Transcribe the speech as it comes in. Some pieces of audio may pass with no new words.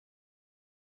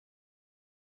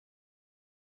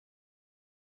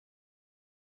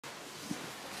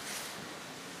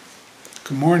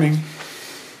Good morning.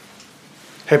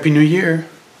 Happy New Year.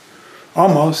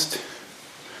 Almost.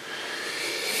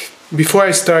 Before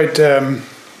I start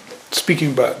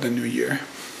speaking about the New Year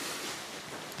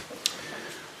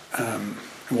and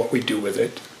what we do with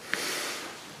it,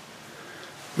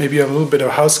 maybe a little bit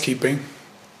of housekeeping.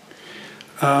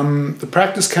 The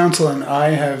Practice Council and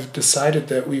I have decided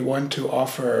that we want to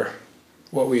offer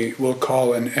what we will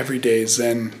call an everyday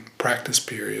Zen practice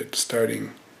period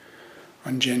starting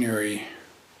on January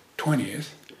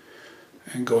 20th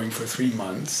and going for 3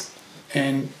 months.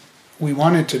 And we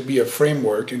want it to be a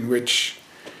framework in which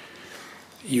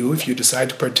you, if you decide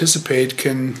to participate,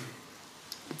 can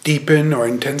deepen or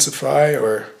intensify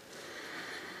or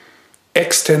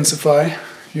extensify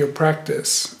your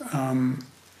practice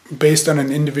based on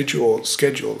an individual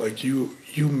schedule. Like you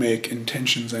make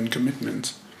intentions and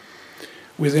commitments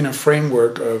within a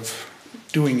framework of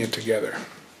doing it together.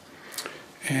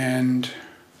 And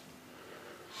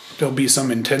there'll be some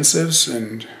intensives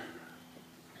and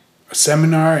a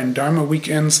seminar and Dharma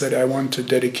weekends that I want to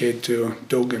dedicate to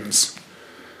Dogen's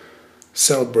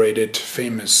celebrated,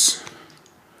 famous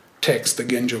text, the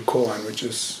Genjo Koan, which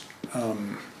is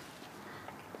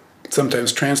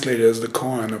sometimes translated as the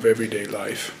koan of everyday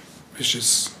life, which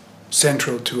is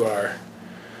central to our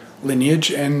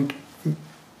lineage, and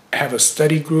have a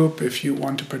study group if you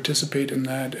want to participate in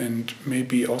that, and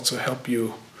maybe also help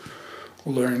you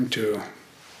learn to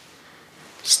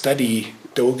study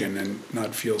Dogen and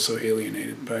not feel so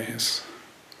alienated by his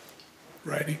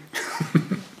writing.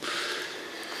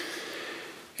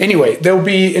 Anyway, there'll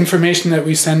be information that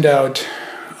we send out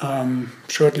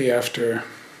shortly after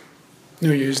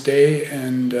New Year's Day,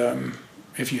 and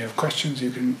if you have questions, you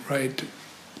can write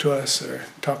to us or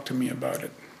talk to me about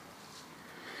it.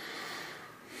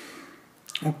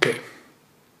 Okay.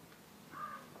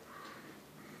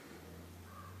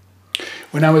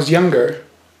 When I was younger,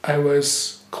 I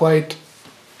was quite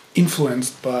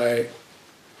influenced by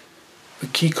the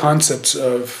key concepts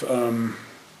of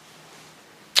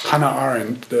Hannah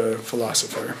Arendt, the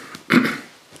philosopher.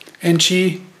 And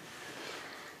she,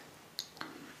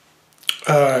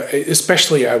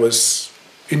 especially I was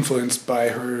influenced by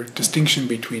her distinction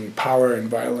between power and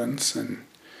violence, and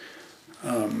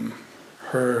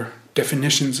her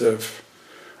definitions of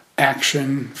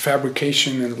action,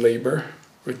 fabrication, and labor,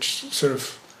 which sort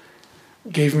of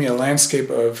gave me a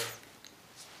landscape of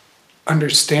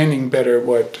understanding better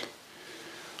what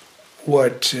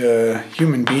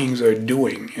human beings are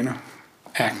doing,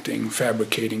 acting,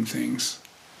 fabricating things,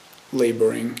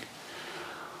 laboring.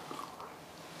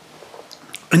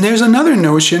 And there's another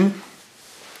notion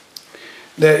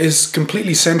that is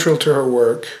completely central to her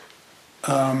work,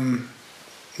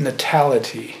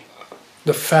 natality,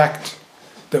 the fact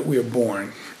that we are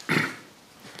born.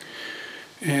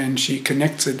 And she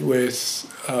connects it with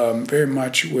very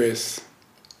much with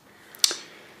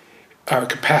our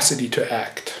capacity to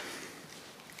act.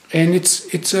 And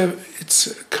it's a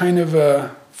kind of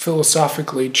a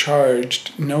philosophically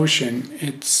charged notion.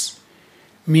 It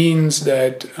means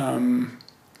that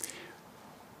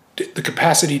the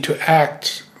capacity to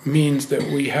act means that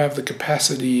we have the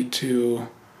capacity to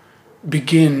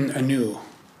begin anew.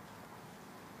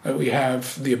 That we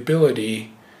have the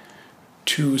ability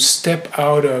to step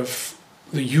out of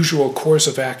the usual course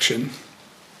of action,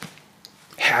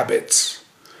 habits,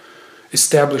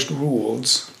 established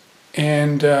rules,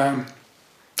 and have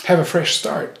a fresh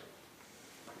start.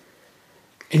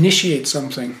 Initiate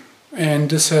something.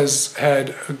 And this has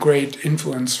had a great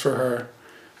influence for her,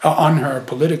 on her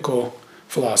political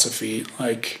philosophy,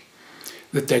 like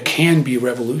that there can be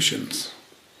revolutions,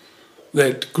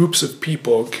 that groups of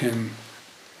people can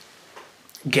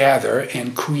gather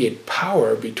and create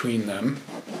power between them.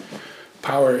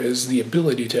 Power is the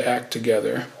ability to act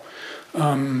together.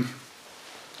 And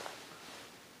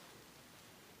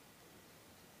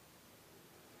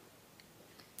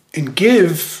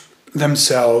give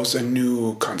themselves a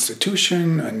new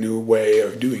constitution, a new way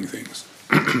of doing things.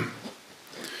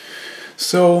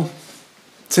 So,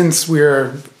 since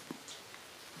we're,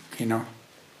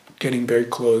 getting very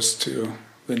close to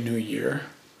the new year,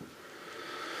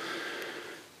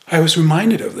 I was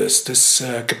reminded of this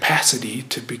capacity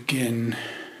to begin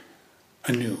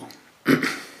anew.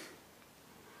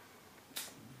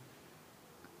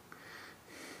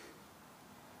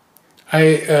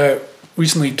 I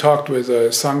recently talked with a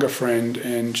Sangha friend,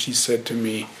 and she said to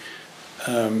me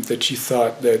that she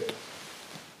thought that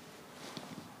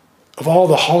of all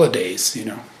the holidays,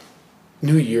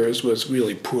 New Year's was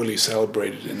really poorly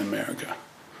celebrated in America.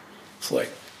 It's like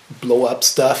blow up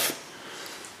stuff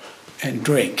and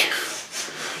drink.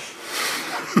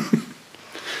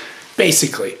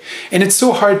 basically. And it's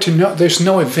so hard to know. There's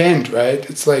no event, right?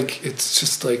 It's like, it's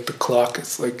just like the clock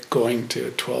is like going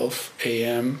to 12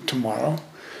 a.m. tomorrow.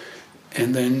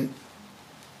 And then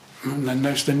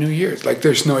there's the New Year's. Like,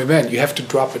 there's no event. You have to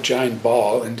drop a giant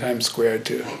ball in Times Square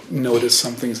to notice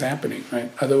something's happening,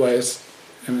 right? Otherwise,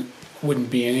 it wouldn't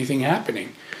be anything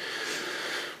happening.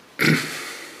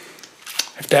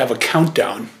 Have to have a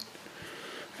countdown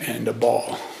and a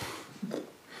ball.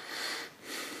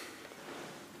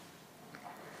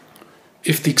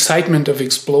 If the excitement of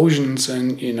explosions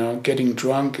and, getting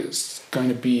drunk is going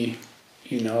to be,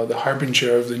 the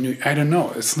harbinger of the new, I don't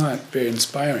know, it's not very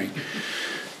inspiring.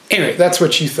 Anyway, that's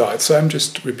what she thought, so I'm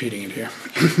just repeating it here.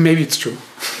 Maybe it's true.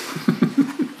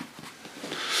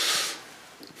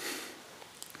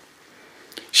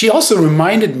 She also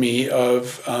reminded me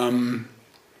of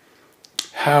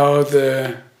how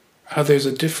there's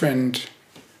a different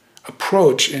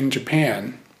approach in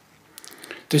Japan.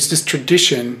 There's this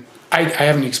tradition. I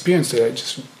haven't experienced it. I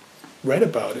just read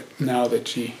about it now that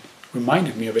she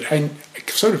reminded me of it. I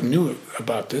sort of knew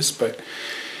about this, but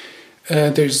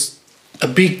there's a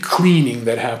big cleaning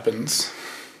that happens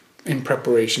in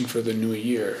preparation for the new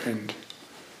year, and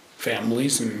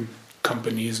families and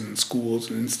companies and schools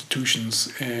and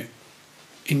institutions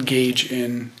engage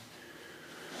in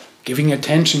giving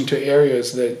attention to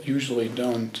areas that usually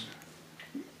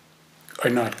are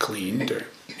not cleaned,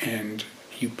 and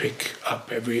you pick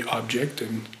up every object,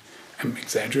 and I'm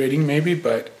exaggerating maybe,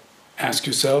 but ask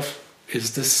yourself,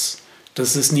 does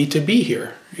this need to be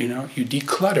here? You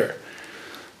declutter.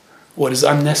 What is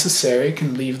unnecessary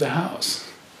can leave the house.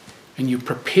 And you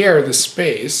prepare the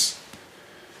space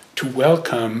to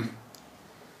welcome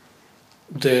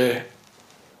the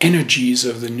energies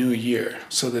of the new year,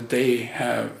 so that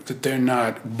they're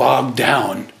not bogged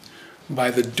down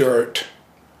by the dirt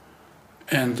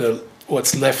and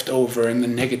what's left over and the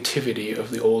negativity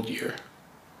of the old year.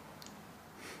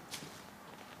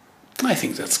 I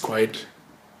think that's quite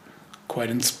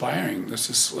inspiring. This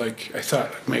is like, I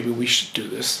thought maybe we should do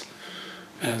this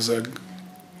as a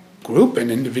group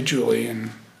and individually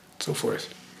and so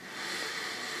forth.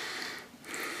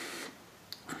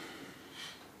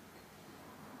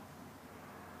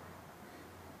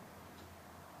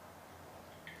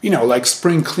 Like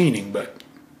spring cleaning, but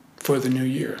for the new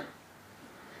year.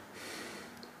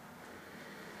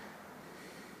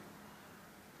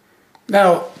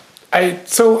 Now, I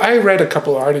read a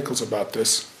couple of articles about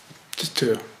this just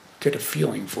to get a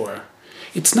feeling for.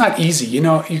 It's not easy,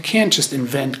 you can't just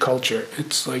invent culture.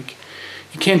 It's like,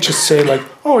 you can't just say like,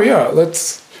 oh yeah,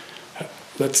 let's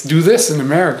do this in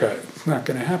America. It's not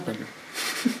going to happen.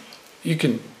 You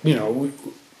can,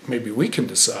 maybe we can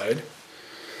decide.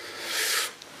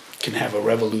 Can have a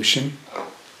revolution,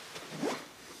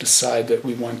 decide that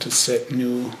we want to set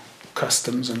new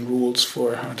customs and rules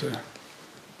for how to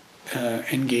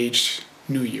engage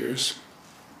New Year's.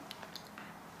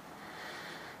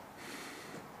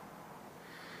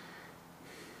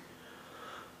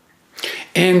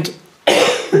 And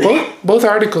both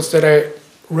articles that I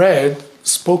read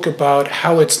spoke about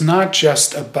how it's not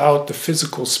just about the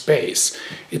physical space,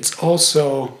 it's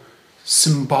also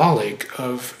symbolic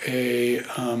of a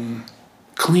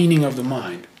cleaning of the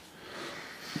mind.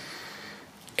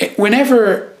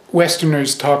 Whenever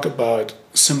Westerners talk about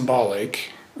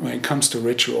symbolic, when it comes to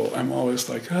ritual, I'm always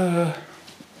like,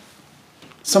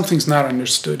 something's not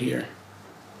understood here.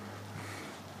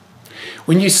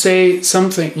 When you say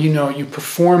something, you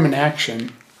perform an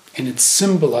action and it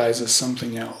symbolizes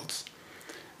something else,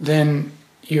 then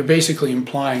you're basically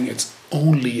implying it's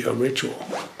only a ritual.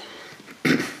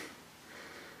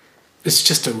 It's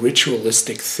just a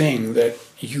ritualistic thing that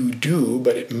you do,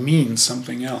 but it means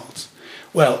something else.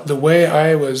 Well, the way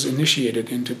I was initiated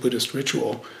into Buddhist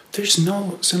ritual, there's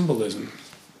no symbolism.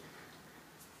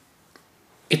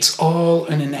 It's all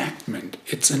an enactment.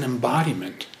 It's an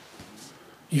embodiment.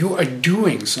 You are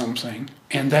doing something,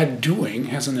 and that doing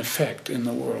has an effect in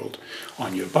the world,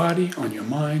 on your body, on your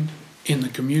mind, in the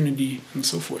community, and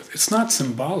so forth. It's not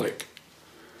symbolic.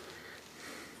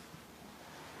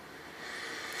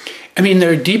 I mean,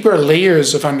 there are deeper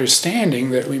layers of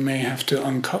understanding that we may have to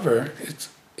uncover.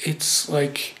 It's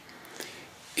like,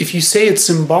 if you say it's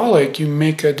symbolic, you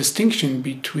make a distinction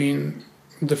between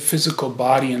the physical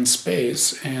body and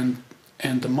space and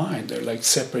the mind. They're like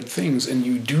separate things, and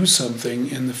you do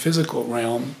something in the physical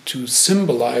realm to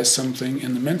symbolize something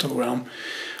in the mental realm.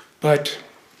 But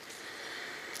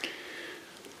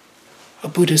a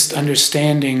Buddhist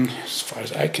understanding, as far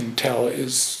as I can tell,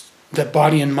 is that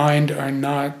body and mind are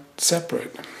not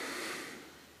separate.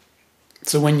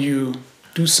 So when you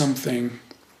do something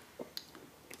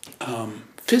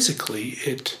physically,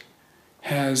 it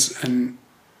has an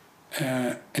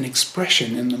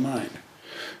expression in the mind.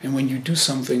 And when you do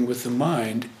something with the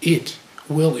mind, it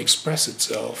will express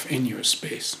itself in your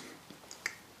space.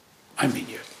 I mean,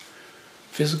 your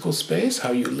physical space,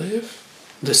 how you live,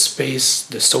 the space,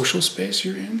 the social space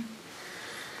you're in,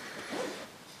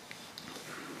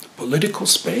 the political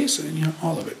space, and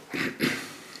all of it.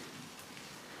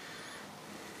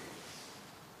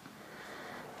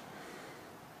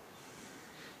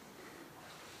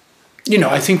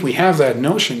 I think we have that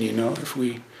notion, if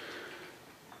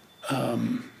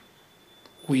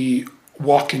we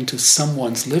walk into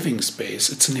someone's living space,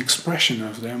 it's an expression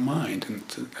of their mind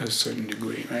to a certain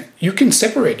degree, right? You can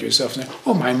separate yourself and say,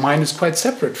 oh, my mind is quite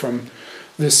separate from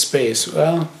this space.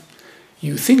 Well,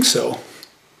 you think so,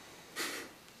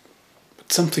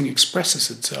 but something expresses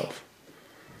itself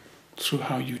through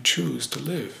how you choose to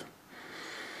live.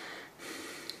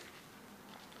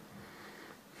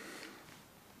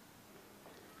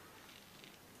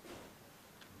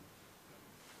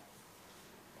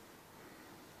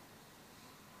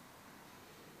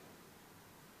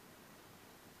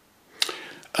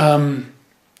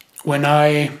 When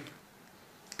I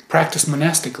practiced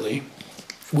monastically,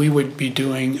 we would be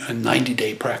doing a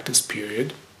 90-day practice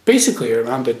period. Basically,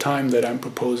 around the time that I'm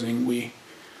proposing, we're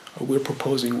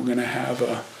going to have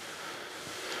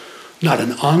not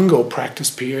an ongo practice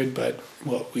period, but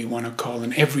what we want to call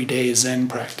an everyday Zen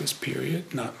practice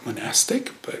period, not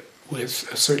monastic, but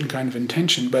with a certain kind of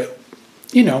intention. But,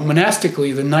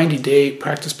 monastically, the 90-day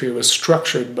practice period was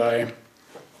structured by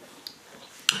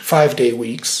 5-day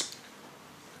weeks.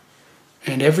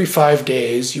 And every 5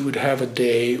 days, you would have a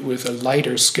day with a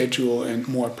lighter schedule and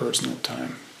more personal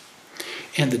time.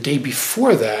 And the day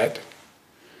before that,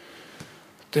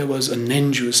 there was a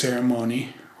Nenju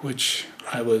ceremony, which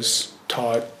I was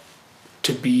taught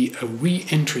to be a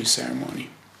re-entry ceremony.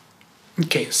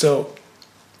 Okay, so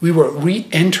we were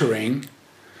re-entering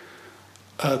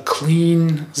a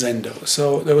clean Zendo.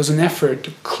 So there was an effort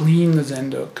to clean the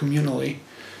Zendo communally,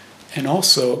 and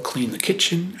also clean the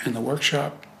kitchen and the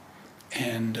workshop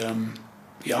and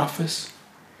the office.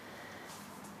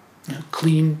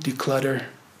 Clean, declutter.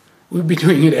 We'd be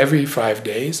doing it every 5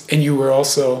 days. And you were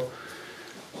also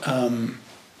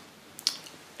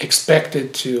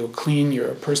expected to clean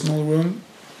your personal room.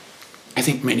 I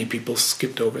think many people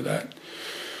skipped over that.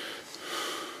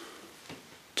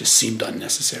 Just seemed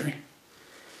unnecessary.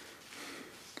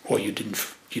 Or you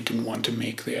didn't want to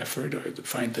make the effort or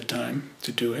find the time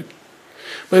to do it.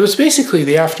 But it was basically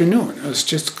the afternoon. It was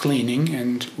just cleaning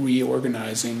and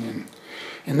reorganizing.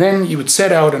 And then you would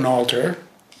set out an altar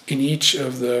in each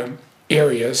of the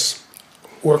areas,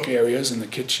 work areas, in the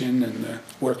kitchen and the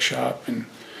workshop and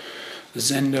the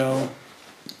Zendo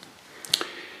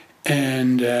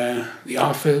and the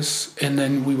office. And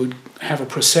then we would have a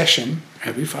procession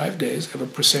every 5 days, have a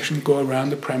procession go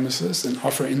around the premises and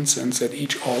offer incense at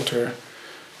each altar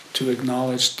to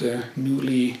acknowledge the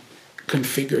newly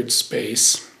configured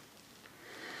space,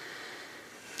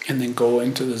 and then go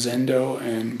into the Zendo,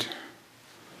 and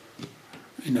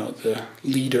the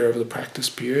leader of the practice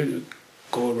period would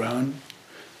go around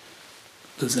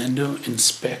the Zendo,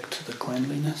 inspect the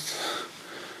cleanliness,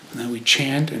 and then we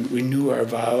chant and renew our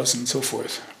vows and so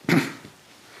forth.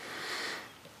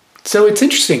 So it's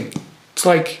interesting. It's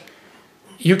like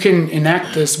you can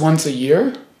enact this once a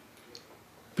year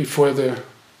before the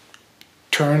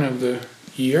turn of the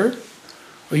year,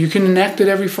 or you can enact it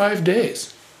every 5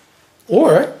 days.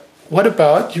 Or, what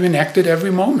about you enact it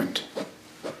every moment?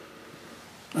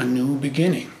 A new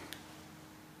beginning.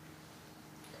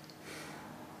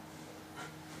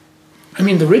 I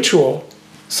mean, the ritual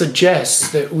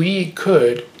suggests that we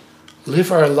could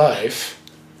live our life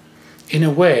in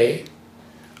a way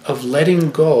of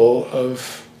letting go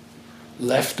of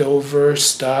leftover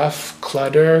stuff,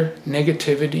 clutter,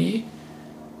 negativity,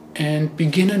 and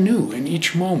begin anew in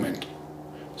each moment.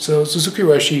 So Zenki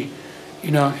Roshi,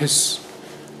 his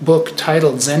book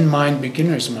titled Zen Mind,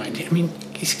 Beginner's Mind,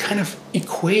 he's kind of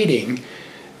equating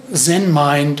Zen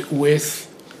mind with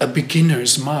a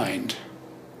beginner's mind.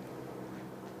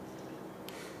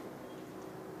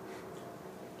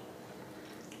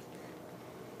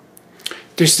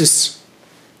 There's this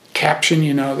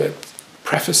caption, that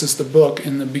prefaces the book.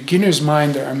 In the beginner's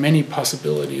mind, there are many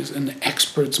possibilities. In the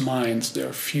expert's minds, there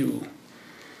are few.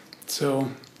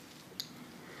 So,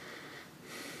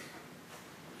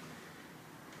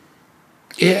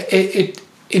 it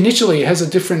initially has a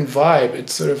different vibe.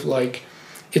 It's sort of like,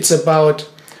 it's about,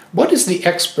 what is the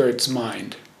expert's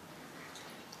mind?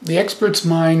 The expert's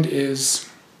mind is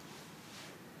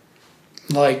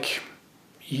like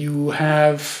you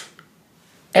have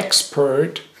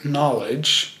expert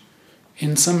knowledge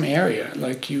in some area,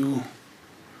 like you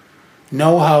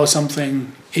know how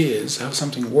something is, how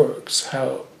something works,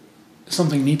 how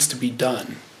something needs to be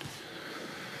done.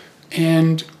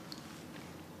 And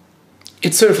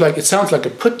it's sort of like, it sounds like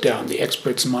a put down, the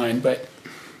expert's mind, but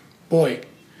boy,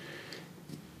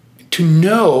 to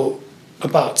know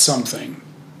about something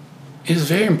is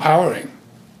very empowering.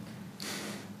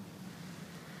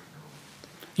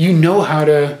 You know how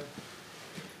to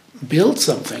build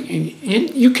something,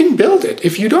 and you can build it.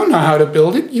 If you don't know how to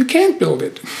build it, you can't build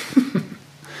it.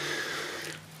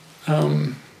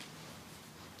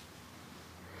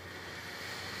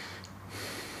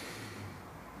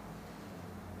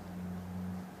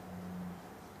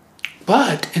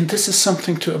 But, and this is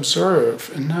something to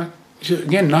observe, and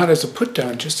not as a put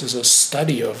down, just as a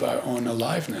study of our own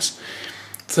aliveness.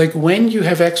 It's like when you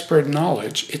have expert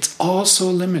knowledge, it's also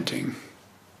limiting.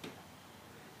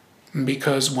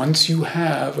 Because once you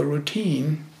have a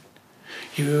routine,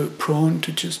 you're prone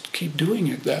to just keep doing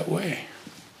it that way.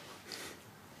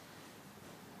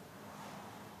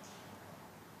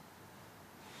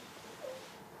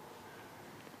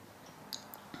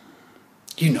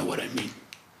 You know what I mean,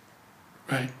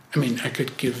 right? I mean, I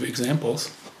could give examples.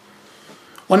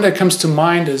 One that comes to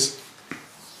mind is,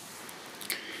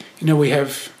 we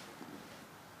have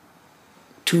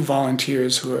 2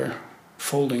 volunteers who are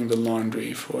folding the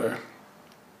laundry for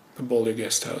the Boulder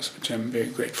guest house, which I'm very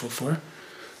grateful for.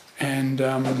 And,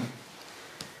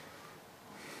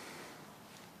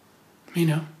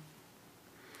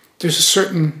 there's a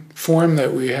certain form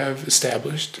that we have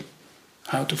established,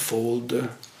 how to fold the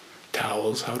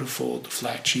towels, how to fold the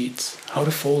flat sheets, how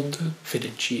to fold the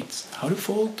fitted sheets, how to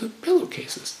fold the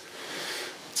pillowcases,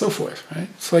 so forth, right?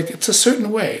 It's like, it's a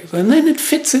certain way. And then it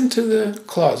fits into the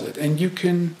closet, and you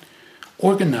can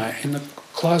organize, and the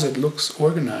closet looks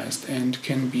organized and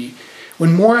can be,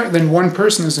 when more than one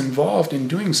person is involved in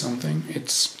doing something,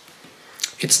 it's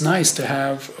nice to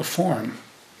have a form.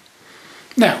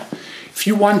 Now, if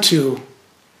you want to,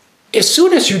 as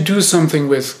soon as you do something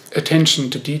with attention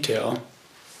to detail,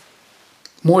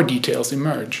 more details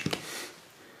emerge.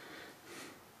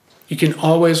 You can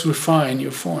always refine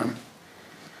your form.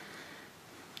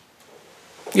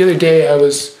 The other day I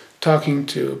was talking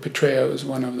to Petrea, who was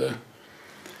one of the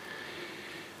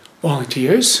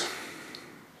volunteers.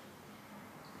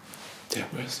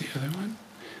 Where's the other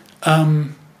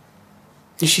one?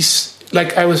 She's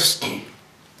like, I was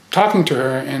talking to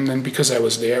her, and then because I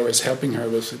was there, I was helping her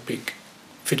with the big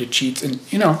fitted sheets. And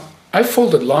I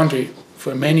folded laundry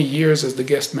for many years as the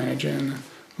guest manager in the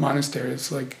monastery.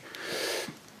 It's like,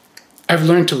 I've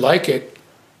learned to like it.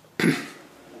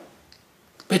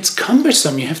 But it's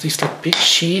cumbersome. You have these like big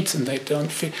sheets, and they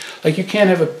don't fit. Like, you can't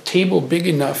have a table big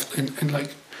enough, and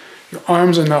like your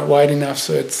arms are not wide enough,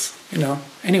 so it's,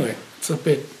 anyway, it's a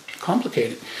bit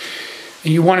complicated.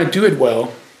 And you want to do it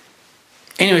well.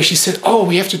 Anyway, she said, oh,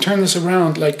 we have to turn this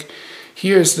around. Like,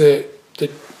 here's the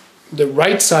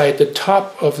right side, the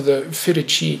top of the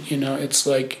fitted sheet, it's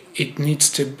like, it needs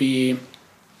to be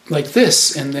like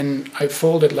this, and then I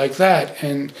fold it like that,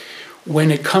 and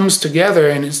when it comes together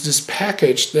and it's this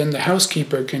package, then the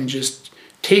housekeeper can just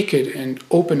take it and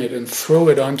open it and throw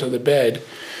it onto the bed.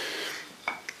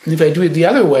 And if I do it the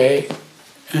other way,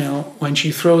 when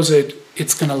she throws it,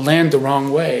 it's going to land the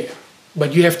wrong way.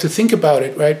 But you have to think about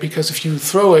it, right? Because if you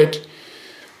throw it,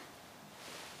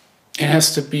 it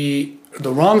has to be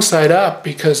the wrong side up,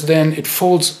 because then it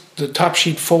folds, the top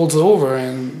sheet folds over,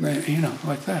 and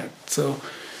like that. So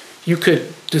you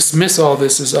could dismiss all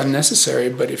this as unnecessary,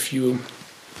 but if you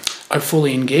are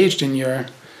fully engaged in your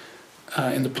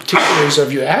in the particulars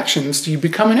of your actions, you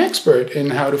become an expert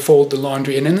in how to fold the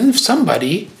laundry. And then if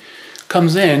somebody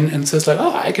comes in and says like,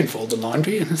 oh, I can fold the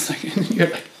laundry, and it's like, and you're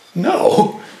like,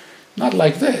 no, not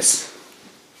like this.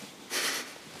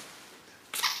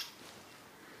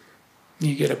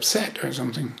 You get upset or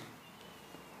something.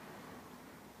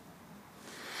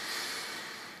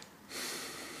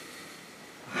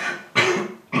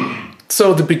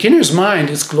 So the beginner's mind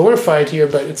is glorified here,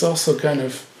 but it's also kind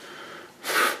of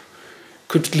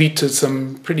could lead to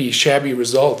some pretty shabby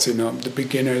results. The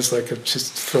beginner is like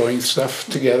just throwing stuff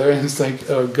together, and it's like,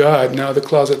 oh God, now the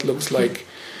closet looks like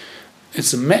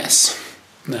it's a mess.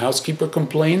 And the housekeeper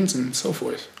complains and so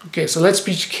forth. Okay, so let's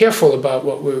be careful about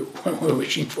what we're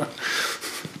wishing for.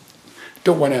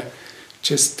 Don't want to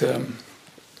just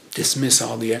dismiss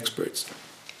all the experts.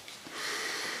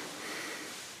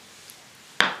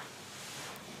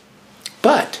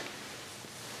 But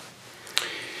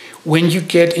when you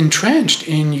get entrenched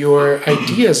in your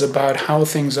ideas about how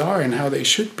things are and how they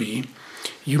should be,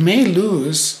 you may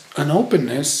lose an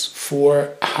openness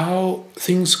for how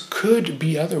things could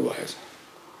be otherwise.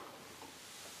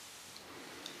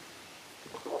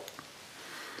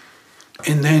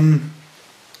 And then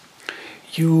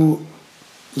you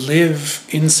live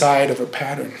inside of a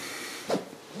pattern.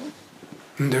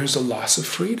 And there's a loss of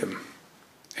freedom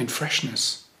and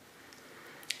freshness.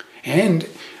 And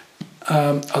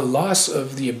a loss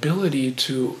of the ability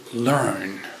to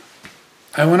learn.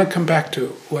 I want to come back to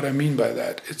what I mean by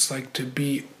that. It's like to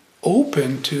be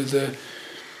open to the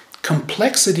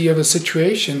complexity of a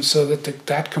situation so that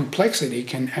that complexity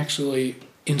can actually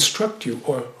instruct you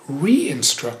or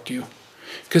re-instruct you.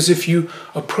 Because if you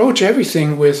approach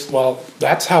everything with, well,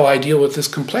 that's how I deal with this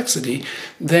complexity,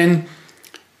 then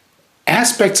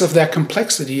aspects of that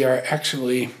complexity are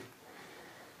actually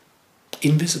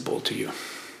invisible to you.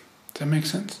 Does that make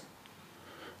sense?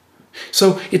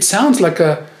 So it sounds like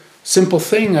a simple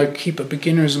thing, I keep a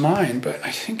beginner's mind, but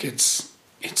I think it's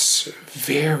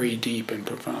very deep and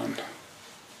profound.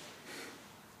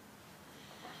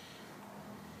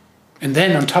 And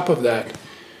then on top of that,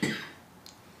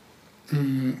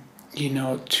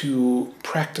 to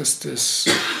practice this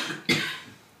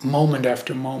moment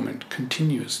after moment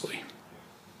continuously.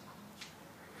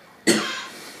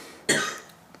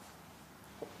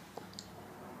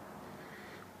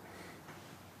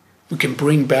 We can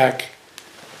bring back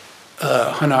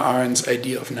Hannah Arendt's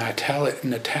idea of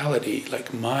natality.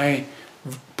 Like my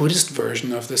Buddhist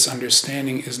version of this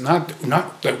understanding is not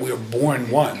that we're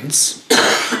born once,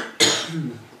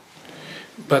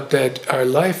 but that our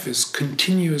life is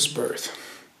continuous birth.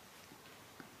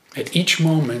 At each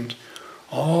moment,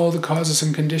 all the causes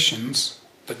and conditions,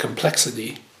 the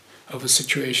complexity of a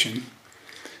situation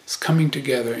is coming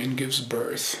together and gives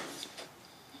birth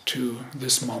to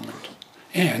this moment.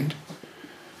 And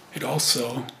it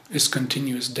also is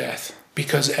continuous death,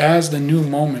 because as the new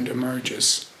moment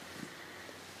emerges,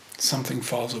 something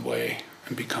falls away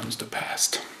and becomes the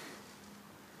past.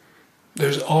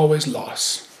 There's always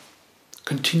loss,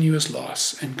 continuous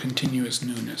loss and continuous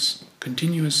newness.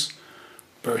 Continuous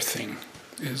birthing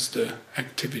is the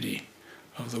activity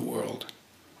of the world.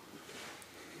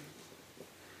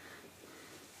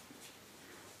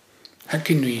 How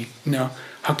can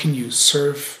you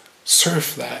surf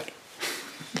that?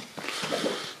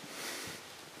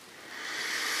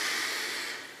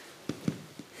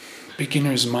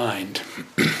 Beginner's mind.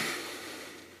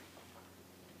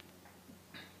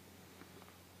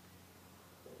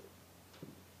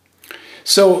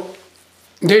 So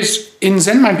there's in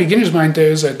Zen Mind, Beginner's Mind,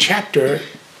 there's a chapter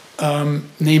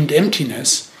named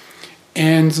Emptiness,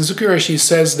 and Zenki Roshi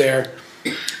says there,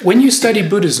 when you study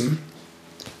Buddhism,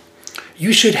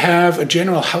 you should have a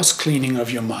general house cleaning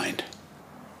of your mind.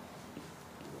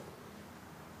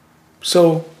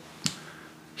 So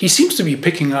he seems to be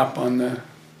picking up on the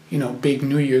big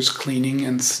New Year's cleaning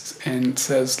and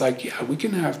says like, yeah, we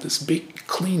can have this big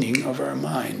cleaning of our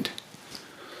mind.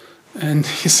 And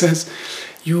he says,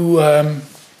 you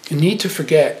need to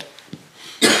forget.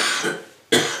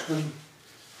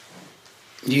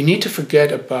 You need to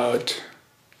forget about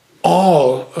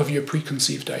all of your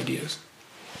preconceived ideas.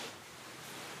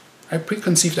 Right?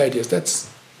 Preconceived ideas, that's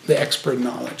the expert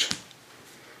knowledge.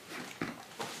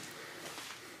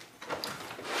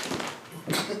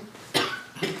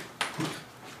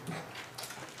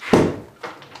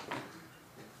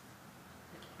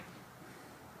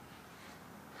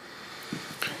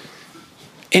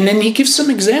 And then he gives some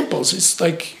examples. It's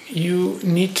like you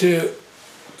need to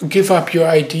give up your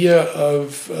idea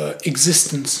of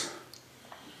existence.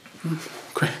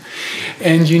 Okay.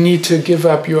 And you need to give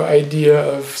up your idea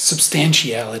of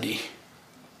substantiality.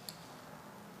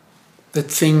 That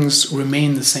things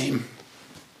remain the same.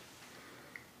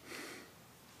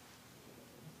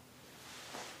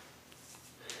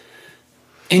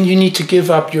 And you need to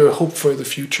give up your hope for the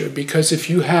future, because if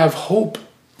you have hope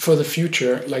for the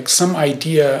future, like some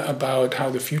idea about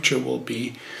how the future will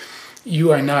be,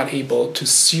 you are not able to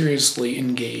seriously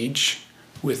engage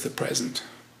with the present.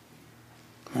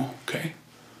 Okay.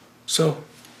 So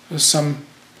there's some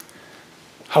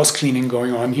house cleaning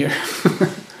going on here.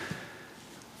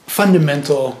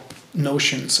 Fundamental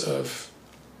notions of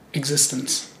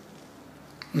existence,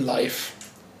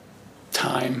 life,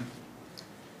 time,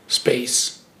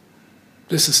 space.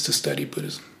 This is to study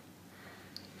Buddhism.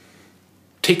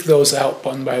 Take those out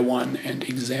one by one and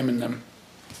examine them.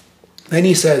 Then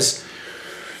he says,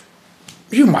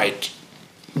 you might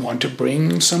want to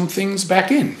bring some things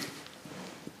back in.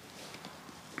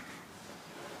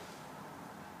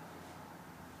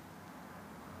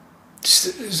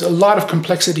 There's a lot of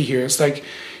complexity here. It's like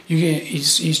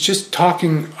he's just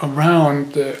talking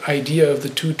around the idea of the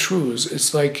two truths.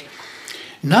 It's like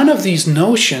none of these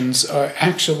notions are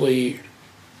actually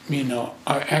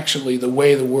the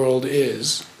way the world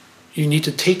is. You need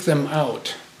to take them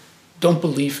out don't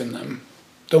believe in them.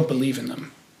 Don't believe in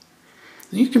them.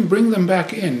 And you can bring them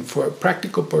back in for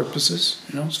practical purposes.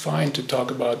 It's fine to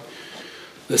talk about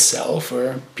the self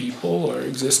or people or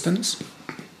existence.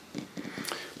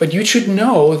 But you should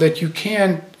know that you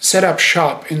can't set up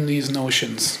shop in these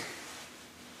notions.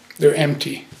 They're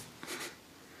empty.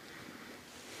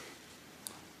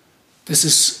 This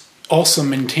is also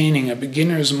maintaining a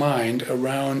beginner's mind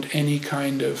around any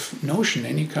kind of notion,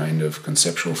 any kind of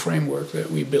conceptual framework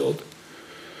that we build.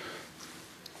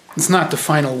 It's not the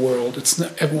final world, it's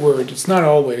not a word, it's not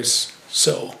always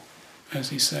so, as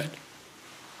he said.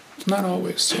 It's not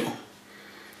always so.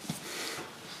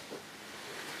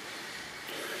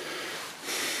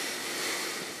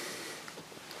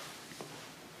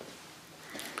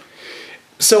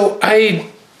 So I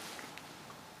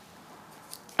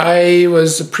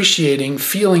was appreciating,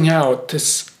 feeling out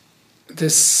this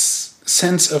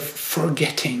sense of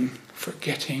forgetting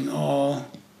all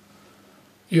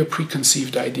your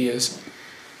preconceived ideas.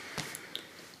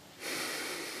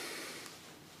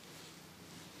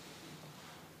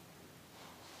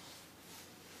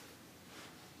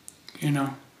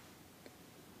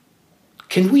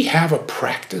 Can we have a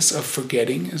practice of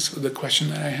forgetting, is the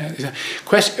question that I had.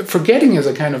 Forgetting is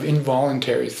a kind of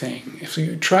involuntary thing. If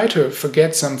you try to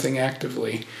forget something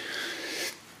actively,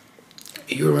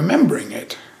 you're remembering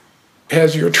it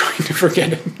as you're trying to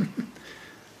forget it.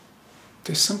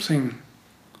 There's something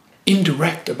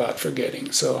indirect about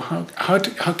forgetting. So how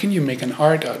can you make an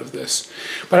art out of this?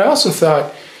 But I also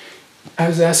thought, I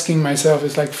was asking myself,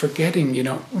 it's like forgetting,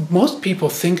 most people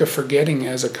think of forgetting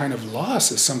as a kind of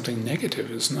loss, as something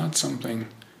negative. It's not something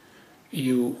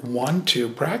you want to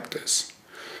practice.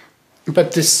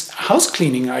 But this house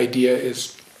cleaning idea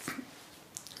is,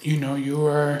 you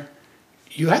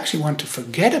actually want to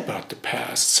forget about the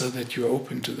past so that you're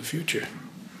open to the future.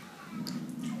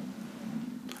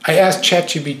 I asked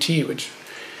ChatGPT, which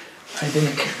I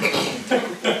didn't...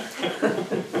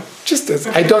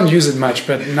 I don't use it much,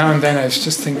 but now and then I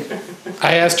just think,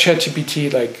 I asked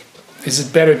ChatGPT, is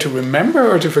it better to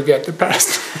remember or to forget the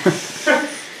past?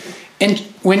 And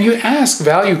when you ask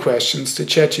value questions to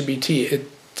ChatGPT, it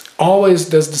always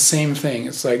does the same thing.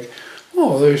 It's like,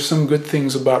 there's some good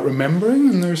things about remembering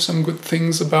and there's some good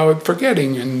things about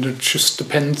forgetting, and it just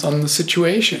depends on the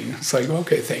situation. It's like,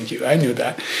 okay, thank you, I knew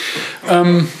that.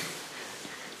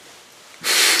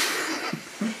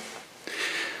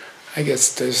 I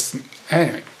guess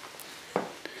anyway.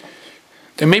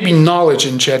 There may be knowledge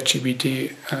in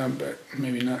ChatGPT, but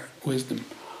maybe not wisdom.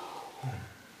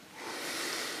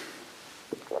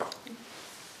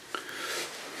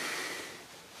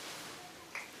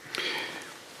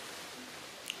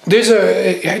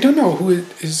 I don't know who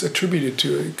it is attributed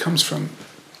to. It comes from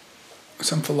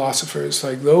some philosophers,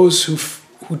 like those who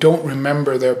don't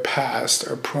remember their past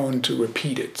are prone to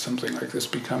repeat it. Something like this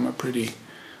become a pretty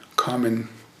common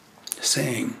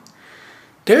saying.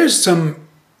 There's some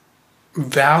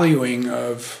valuing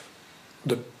of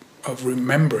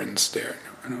remembrance there,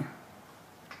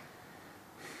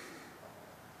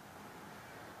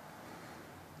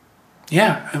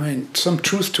 Yeah, some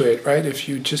truth to it, right? If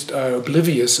you just are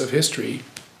oblivious of history,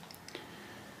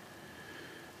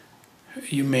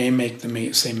 you may make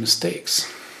the same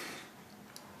mistakes.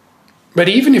 But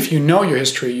even if you know your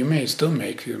history, you may still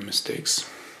make your mistakes.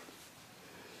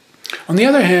 On the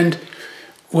other hand,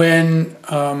 when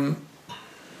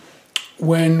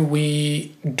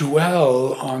we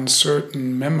dwell on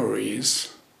certain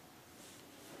memories,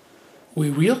 we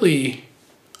really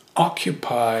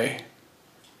occupy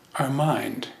our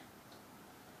mind,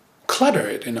 clutter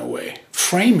it in a way,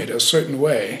 frame it a certain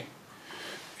way,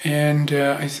 and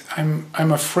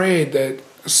I'm afraid that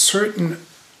a certain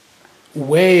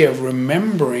way of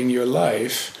remembering your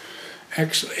life,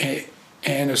 actually,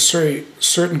 and a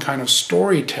certain kind of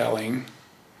storytelling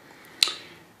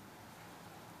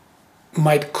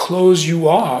might close you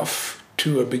off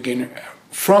to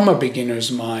from a beginner's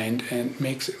mind, and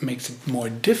makes it more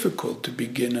difficult to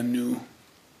begin anew.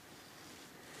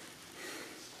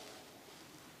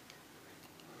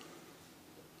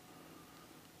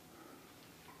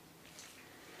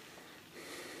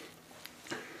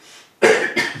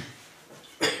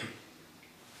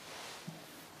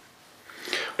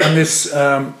 On this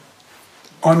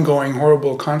ongoing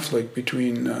horrible conflict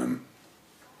between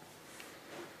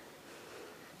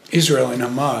Israel and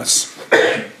Hamas,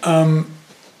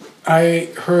 I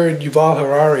heard Yuval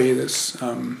Harari, this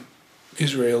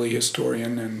Israeli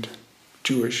historian and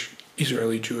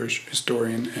Israeli Jewish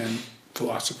historian and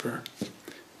philosopher,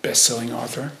 best-selling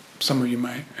author. Some of you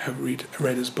might have read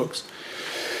his books.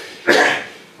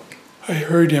 I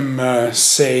heard him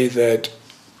say that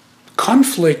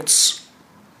conflicts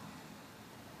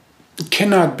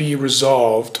cannot be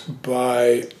resolved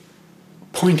by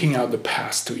pointing out the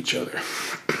past to each other.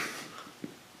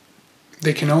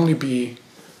 They can only be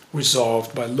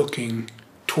resolved by looking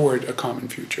toward a common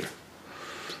future.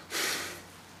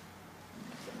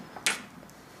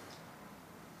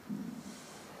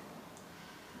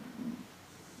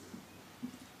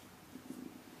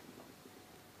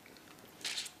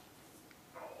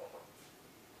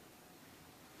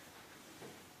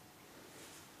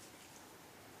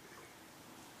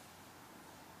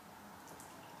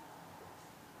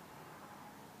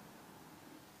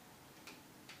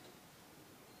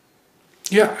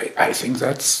 Yeah, I think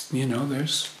that's,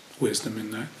 there's wisdom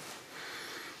in that.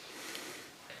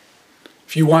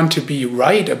 If you want to be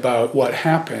right about what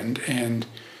happened and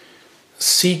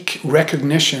seek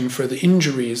recognition for the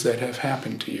injuries that have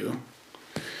happened to you,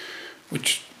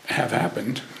 which have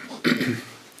happened,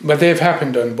 but they've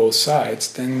happened on both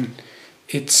sides, then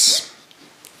it's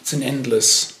an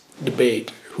endless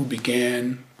debate. Who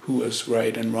began, who was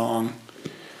right and wrong,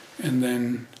 and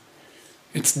then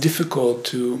it's difficult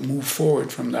to move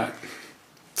forward from that.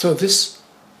 So this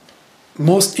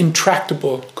most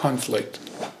intractable conflict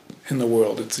in the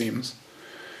world, it seems,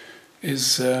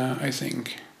 is, I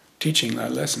think, teaching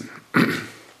that lesson.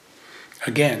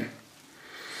 Again.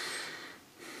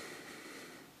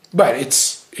 But it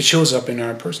shows up in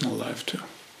our personal life too.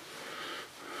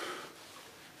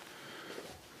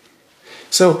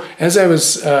 So as I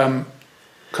was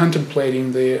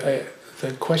contemplating the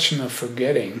question of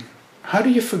forgetting, how do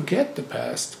you forget the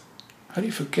past? How do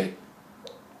you forget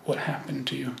what happened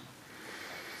to you?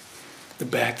 The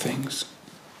bad things,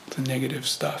 the negative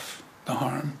stuff, the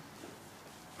harm.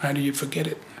 How do you forget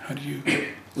it? How do you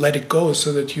let it go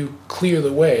so that you clear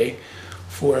the way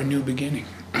for a new beginning?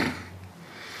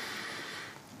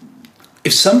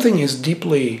 If something is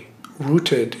deeply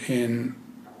rooted in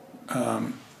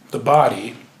the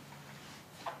body,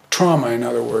 trauma, in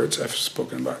other words, I've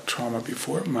spoken about trauma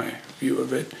before, my view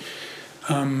of it,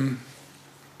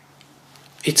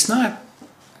 it's not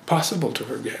possible to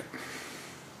forget.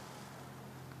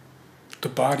 The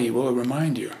body will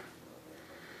remind you.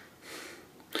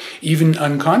 Even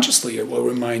unconsciously it will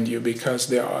remind you, because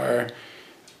there are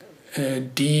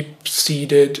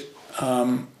deep-seated,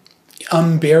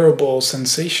 unbearable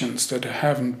sensations that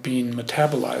haven't been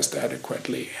metabolized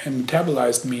adequately. And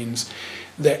metabolized means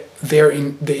that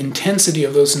the intensity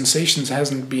of those sensations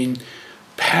hasn't been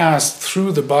passed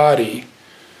through the body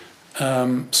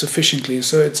sufficiently,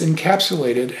 so it's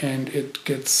encapsulated and it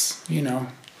gets,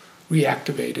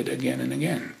 reactivated again and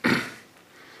again.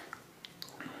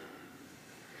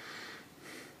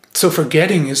 So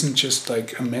forgetting isn't just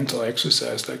like a mental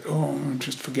exercise, like,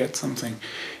 just forget something.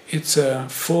 It's a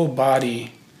full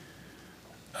body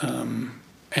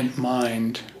and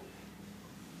mind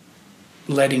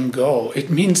letting go. It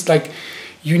means like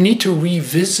you need to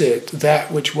revisit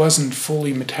that which wasn't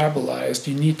fully metabolized.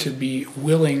 You need to be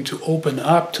willing to open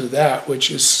up to that which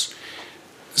is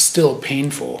still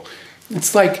painful.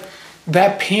 It's like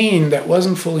that pain that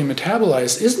wasn't fully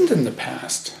metabolized isn't in the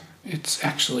past. It's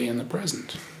actually in the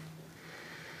present.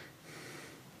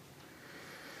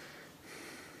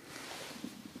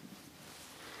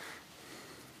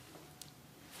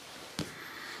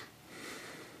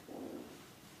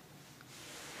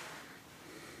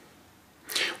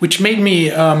 Which made me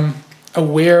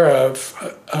aware of,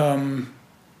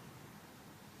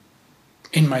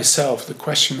 in myself, the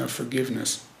question of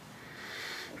forgiveness.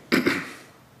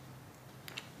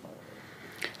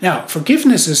 Now,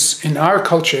 forgiveness in our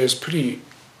culture is pretty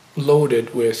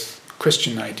loaded with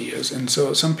Christian ideas, and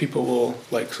so some people will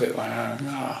say, I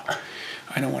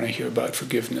don't want to hear about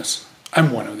forgiveness.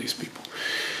 I'm one of these people.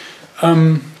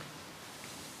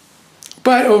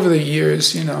 But over the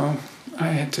years, I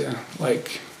had to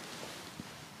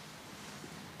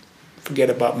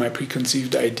forget about my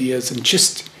preconceived ideas and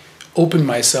just open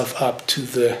myself up to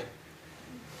the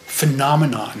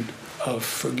phenomenon of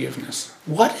forgiveness.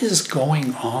 What is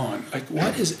going on?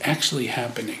 What is actually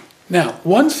happening? Now,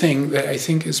 one thing that I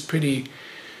think is pretty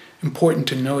important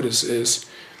to notice is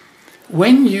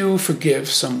when you forgive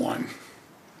someone,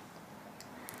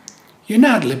 you're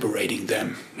not liberating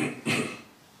them.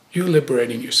 You're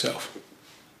liberating yourself.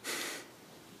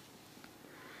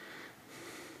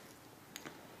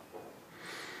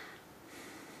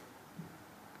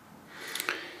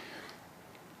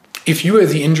 If you are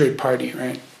the injured party,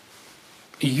 right,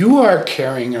 you are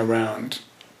carrying around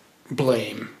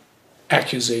blame,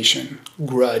 accusation,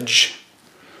 grudge.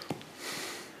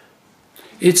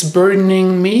 It's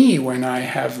burdening me when I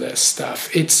have this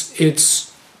stuff.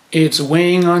 It's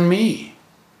weighing on me.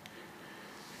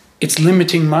 it's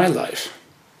limiting my life.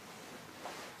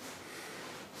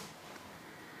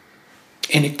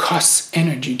 And it costs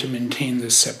energy to maintain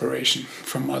this separation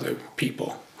from other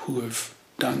people who have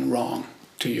done wrong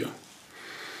to you.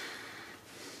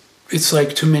 It's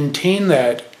like to maintain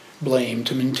that blame,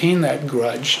 to maintain that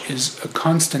grudge is a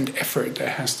constant effort that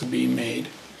has to be made.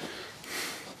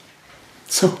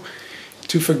 So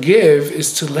to forgive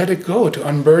is to let it go, to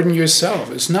unburden yourself.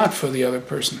 It's not for the other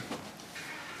person.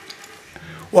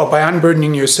 Well, by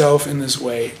unburdening yourself in this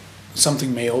way,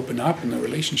 something may open up in the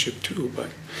relationship too. But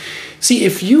see,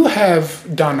 if you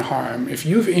have done harm, if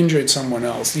you've injured someone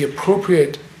else, the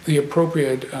appropriate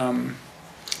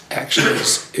action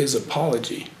is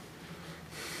apology.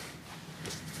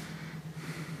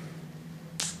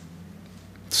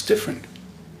 It's different.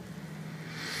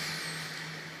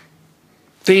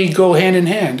 They go hand in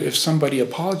hand. If somebody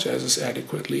apologizes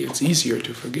adequately, it's easier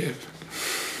to forgive.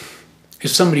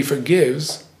 If somebody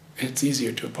forgives, it's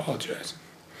easier to apologize.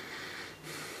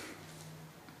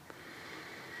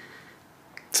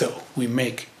 So we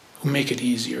make it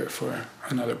easier for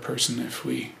another person if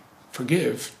we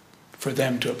forgive, for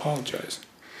them to apologize.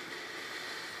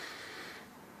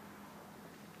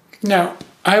 Now,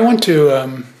 I want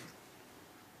to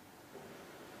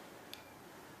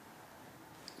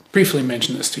briefly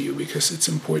mention this to you because it's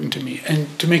important to me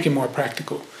and to make it more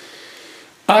practical.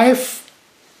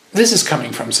 This is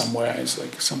coming from somewhere. It's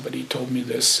like somebody told me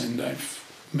this and I've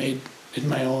made it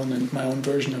my own and my own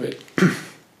version of it.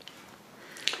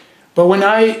 But when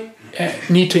I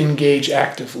need to engage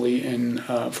actively in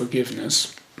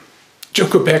forgiveness,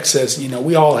 Joko Beck says,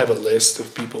 we all have a list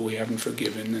of people we haven't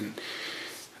forgiven,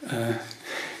 and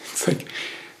it's like,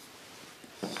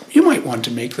 you might want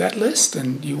to make that list,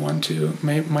 and you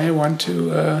might want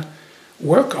to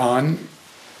work on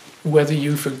whether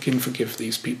you can forgive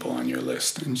these people on your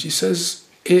list. And she says,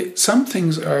 some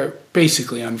things are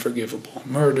basically unforgivable.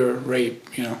 Murder, rape,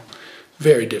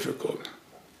 very difficult.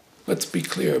 Let's be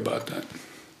clear about that.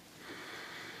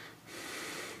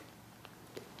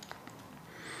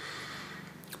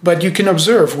 But you can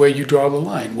observe where you draw the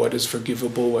line, what is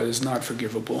forgivable, what is not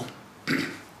forgivable,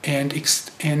 and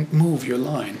move your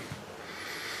line.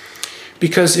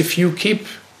 Because if you keep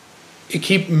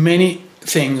many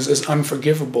things as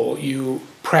unforgivable, you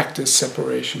practice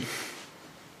separation,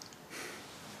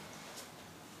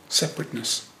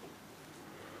 separateness.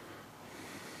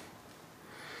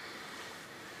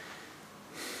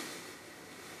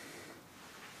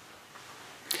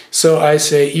 So I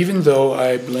say, even though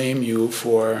I blame you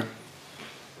for,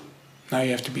 now you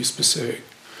have to be specific,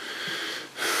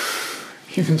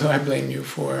 even though I blame you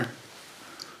for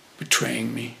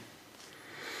betraying me,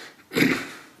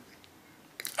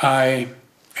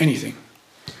 anything,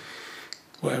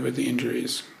 whatever the injury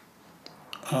is,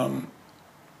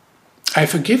 I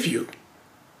forgive you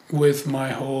with my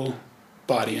whole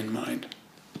body and mind.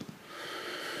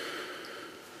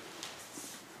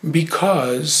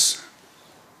 Because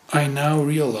I now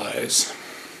realize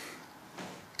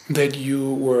that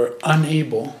you were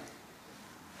unable,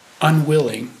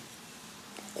 unwilling,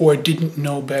 or didn't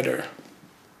know better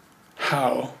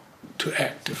how to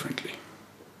act differently. You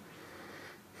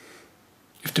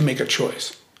have to make a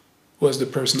choice. Was the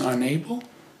person unable,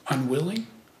 unwilling,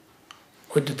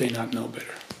 or did they not know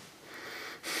better?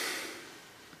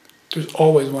 There's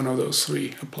always one of those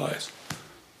three applies,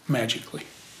 magically.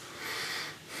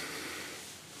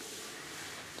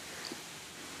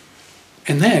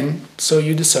 And then, so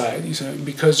you decide,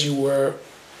 because you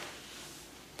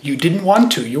didn't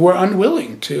want to, you were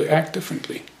unwilling to act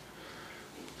differently.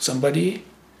 Somebody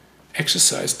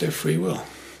exercised their free will.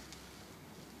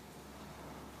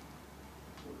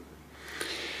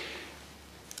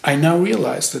 I now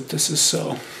realize that this is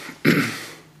so.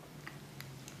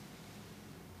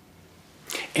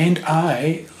 And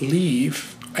I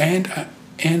leave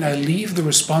the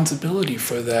responsibility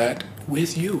for that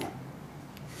with you.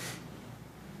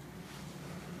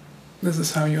 This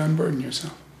is how you unburden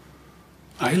yourself.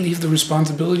 I leave the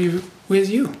responsibility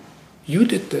with you. You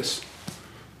did this.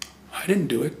 I didn't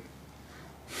do it.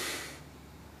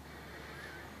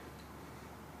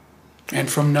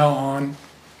 And from now on,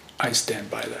 I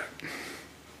stand by that.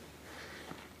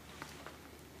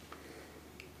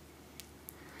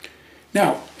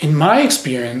 Now, in my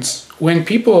experience, when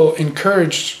people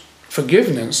encourage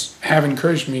forgiveness, have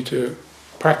encouraged me to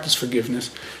practice forgiveness,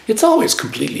 it's always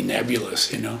completely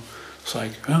nebulous, It's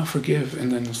like, oh, forgive,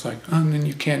 and then it's like, oh, and then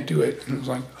you can't do it. And it's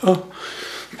like, oh.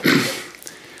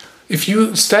 If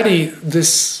you study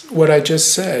this, what I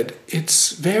just said,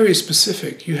 it's very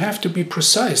specific. You have to be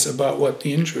precise about what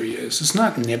the injury is. It's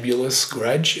not nebulous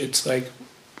grudge. It's like,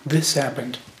 this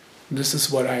happened. This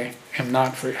is what I am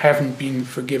not haven't been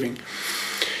forgiving.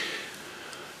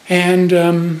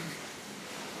 And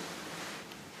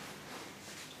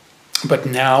but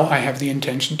now I have the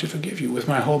intention to forgive you with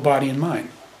my whole body and mind.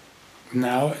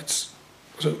 Now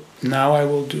I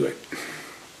will do it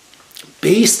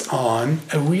based on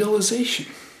a realization.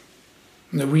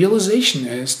 And the realization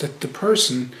is that the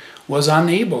person was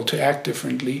unable to act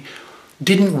differently,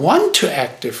 didn't want to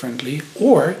act differently,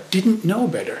 or didn't know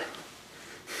better.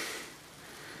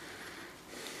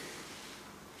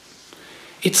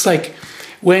 It's like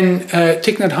when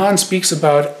Thich Nhat Hanh speaks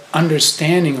about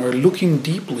understanding or looking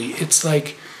deeply, it's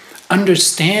like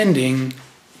understanding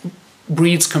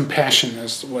breeds compassion,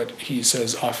 is what he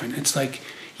says often. It's like,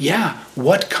 yeah,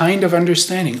 what kind of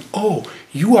understanding? Oh,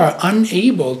 you are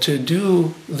unable to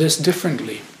do this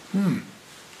differently.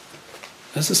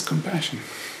 This is compassion.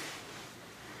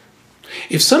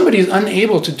 If somebody is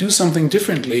unable to do something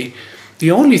differently,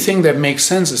 the only thing that makes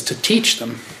sense is to teach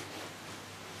them,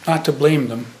 not to blame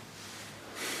them.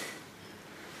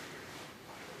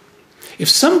 If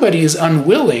somebody is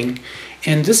unwilling,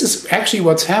 and this is actually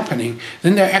what's happening,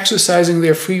 then they're exercising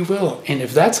their free will. And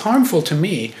if that's harmful to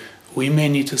me, we may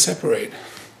need to separate.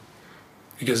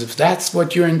 Because if that's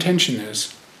what your intention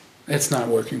is, it's not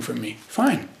working for me.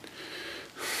 Fine.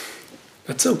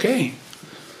 That's okay.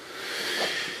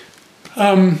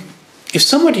 If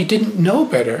somebody didn't know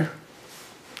better,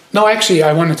 no, actually,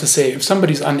 I wanted to say, if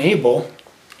somebody's unable,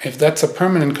 if that's a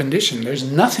permanent condition, there's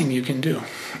nothing you can do.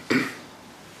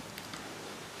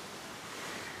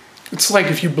 It's like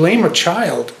if you blame a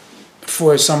child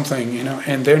for something,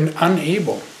 and they're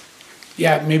unable.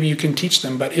 Yeah, maybe you can teach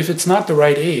them, but if it's not the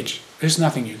right age, there's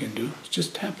nothing you can do. It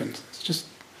just happens.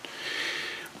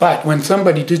 But when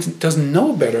somebody doesn't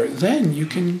know better, then you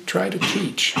can try to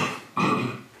teach.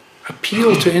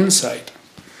 Appeal to insight.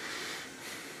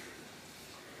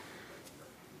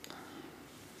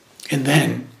 And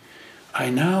then, I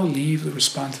now leave the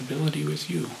responsibility with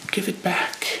you. Give it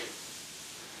back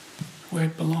where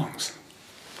it belongs.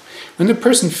 When the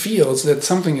person feels that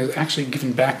something is actually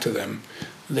given back to them,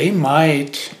 they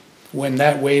might, when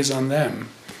that weighs on them,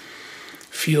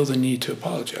 feel the need to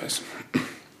apologize.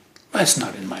 That's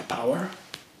not in my power.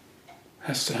 It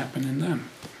has to happen in them.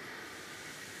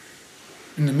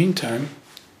 In the meantime,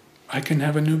 I can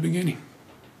have a new beginning.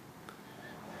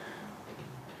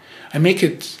 I make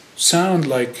it sound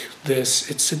like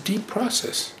this. It's a deep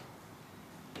process.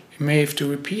 You may have to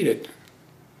repeat it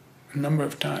a number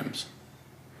of times.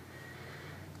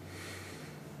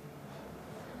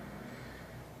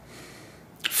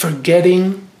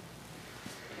 Forgetting,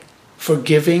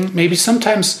 forgiving. Maybe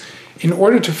sometimes in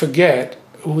order to forget,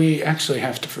 we actually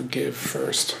have to forgive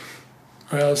first,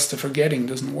 or else the forgetting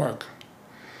doesn't work.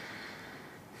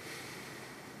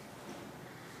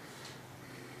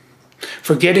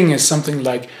 Forgetting is something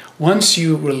like, once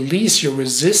you release your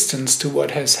resistance to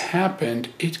what has happened,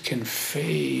 it can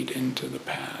fade into the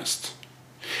past.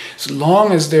 As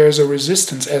long as there is a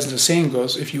resistance, as the saying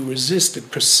goes, if you resist, it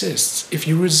persists. If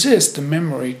you resist, the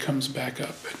memory comes back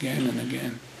up again and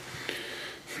again.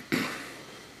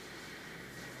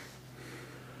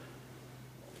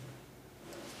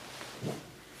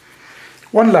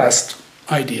 One last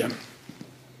idea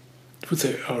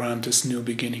around this new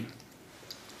beginning.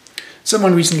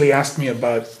 Someone recently asked me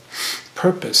about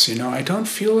purpose. I don't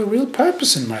feel a real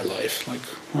purpose in my life. Like,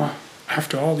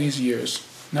 after all these years,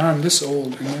 now I'm this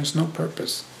old and there's no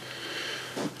purpose.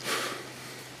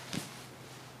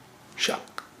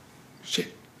 Shock.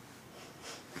 Shit.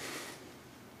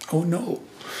 Oh no.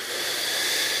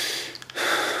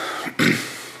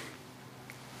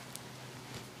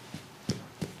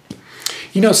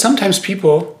 Sometimes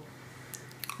people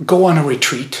go on a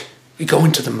retreat. They go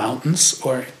into the mountains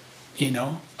or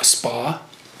a spa.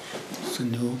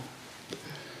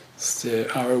 It's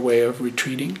our way of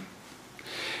retreating.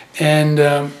 And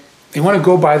they want to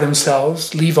go by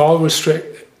themselves, leave all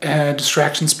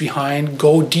distractions behind,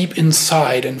 go deep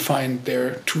inside and find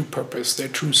their true purpose, their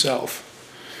true self.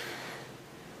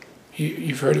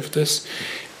 You've heard of this?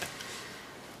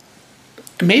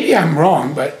 Maybe I'm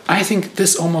wrong, but I think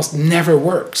this almost never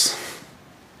works.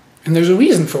 And there's a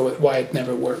reason for why it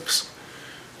never works.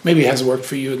 Maybe it has worked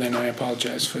for you, then I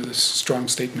apologize for this strong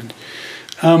statement.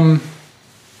 The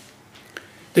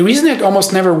reason it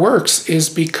almost never works is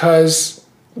because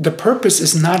the purpose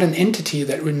is not an entity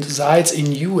that resides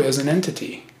in you as an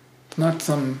entity. It's not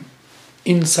some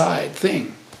inside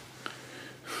thing.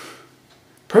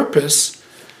 Purpose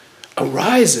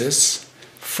arises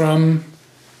from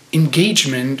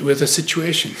engagement with a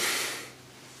situation.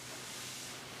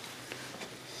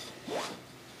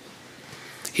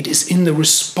 It is in the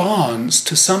response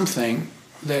to something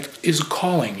that is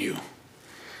calling you.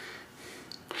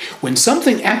 When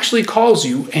something actually calls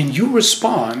you and you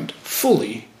respond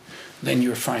fully, then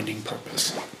you're finding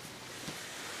purpose.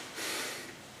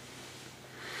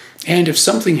 And if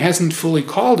something hasn't fully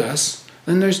called us,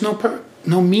 then there's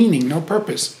no meaning, no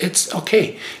purpose. It's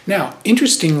okay. Now,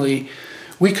 interestingly,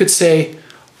 we could say,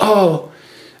 oh,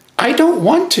 I don't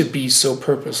want to be so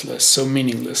purposeless, so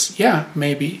meaningless. Yeah,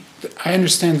 maybe. I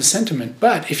understand the sentiment.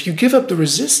 But if you give up the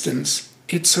resistance,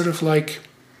 it's sort of like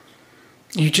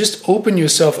you just open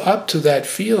yourself up to that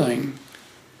feeling.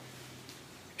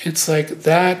 It's like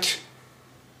that,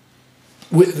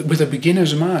 with a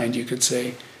beginner's mind, you could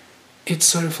say, it's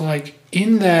sort of like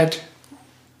in that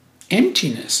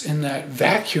emptiness, in that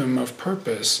vacuum of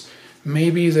purpose,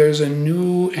 maybe there's a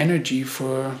new energy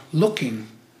for looking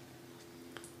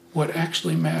what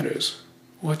actually matters,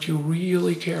 what you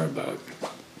really care about.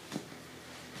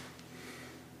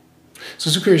 So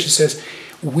Zenki Roshi says,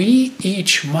 we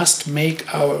each must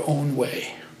make our own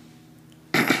way.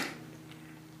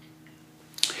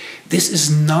 There is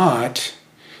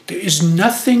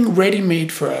nothing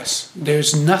ready-made for us.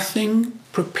 There's nothing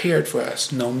prepared for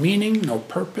us. No meaning, no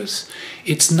purpose.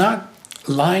 It's not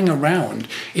lying around.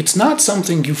 It's not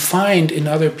something you find in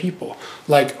other people.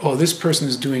 Like, oh, this person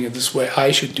is doing it this way,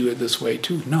 I should do it this way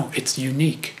too. No, it's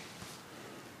unique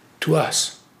to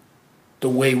us. The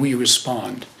way we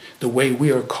respond, the way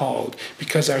we are called,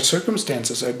 because our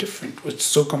circumstances are different. It's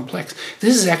so complex.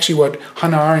 This is actually what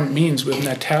Hannah Arendt means with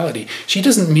natality. She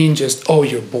doesn't mean just, oh,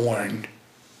 you're born.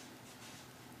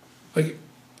 Like,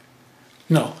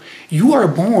 no. You are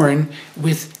born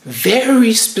with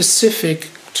very specific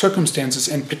circumstances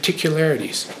and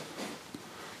particularities.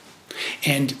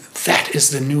 And that is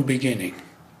the new beginning.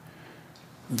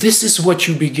 This is what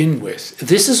you begin with.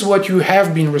 This is what you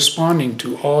have been responding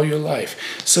to all your life.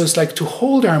 So it's like to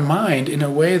hold our mind in a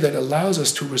way that allows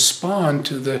us to respond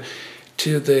to the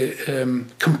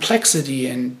complexity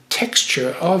and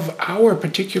texture of our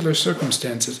particular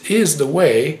circumstances is the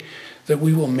way that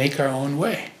we will make our own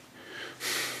way.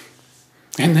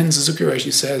 And then Zenki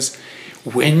Roshi says,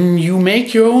 when you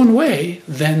make your own way,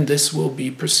 then this will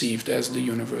be perceived as the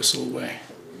universal way.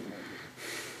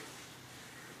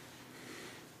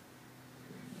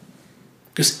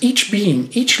 Because each being,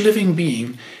 each living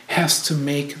being, has to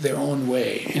make their own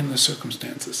way in the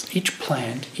circumstances. Each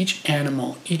plant, each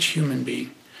animal, each human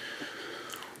being.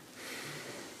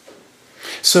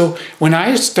 So when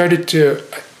I started to,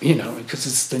 because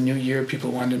it's the new year,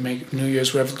 people want to make New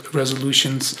Year's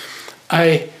resolutions,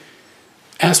 I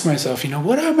asked myself,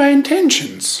 what are my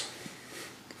intentions?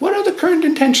 What are the current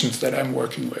intentions that I'm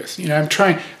working with?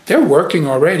 They're working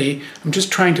already, I'm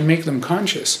just trying to make them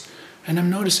conscious. And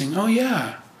I'm noticing, oh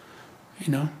yeah,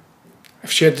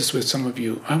 I've shared this with some of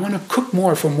you. I want to cook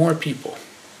more for more people.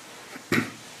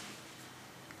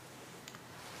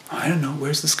 I don't know,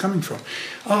 where's this coming from?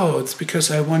 Oh, it's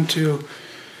because I want to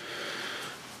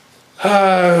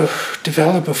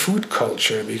develop a food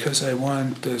culture, because I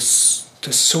want this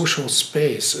social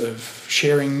space of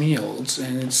sharing meals,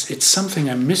 and it's something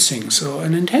I'm missing. So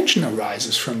an intention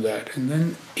arises from that. And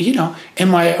then,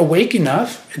 am I awake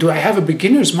enough? Do I have a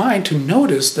beginner's mind to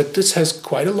notice that this has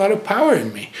quite a lot of power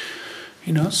in me?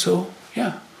 So,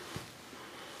 yeah.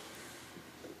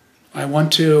 I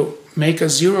want to make a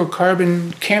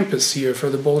zero-carbon campus here for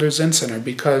the Boulder Zen Center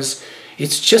because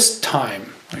it's just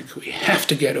time. Like, we have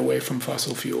to get away from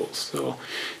fossil fuels. So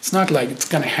it's not like it's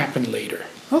going to happen later.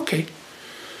 Okay.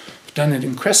 I've done it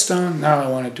in Crestone, now I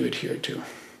want to do it here too.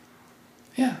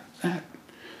 Yeah, that.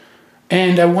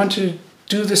 And I want to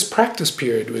do this practice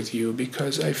period with you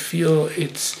because I feel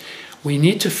we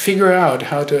need to figure out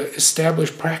how to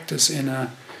establish practice in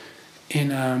our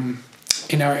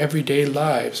everyday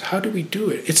lives. How do we do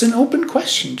it? It's an open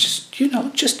question.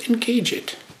 Just engage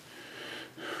it.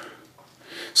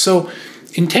 So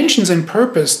intentions and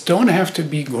purpose don't have to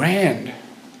be grand.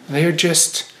 They're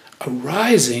just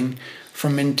arising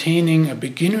from maintaining a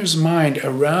beginner's mind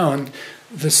around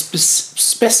the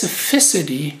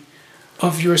specificity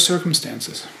of your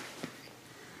circumstances.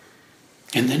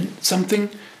 And then something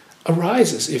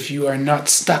arises if you are not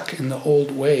stuck in the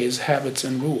old ways, habits,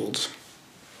 and rules.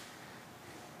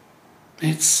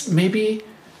 It's maybe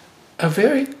a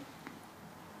very,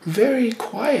 very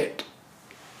quiet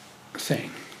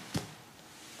thing,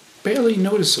 barely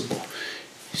noticeable.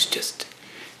 It's just,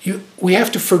 we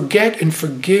have to forget and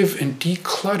forgive and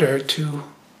declutter to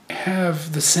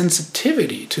have the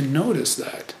sensitivity to notice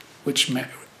that, which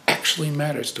actually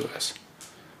matters to us.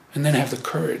 And then have the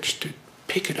courage to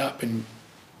pick it up and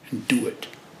do it.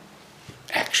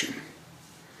 Action.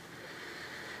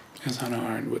 as Hannah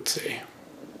Arendt would say.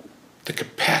 The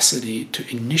capacity to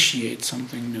initiate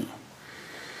something new.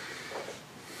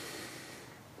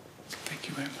 Thank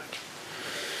you very much.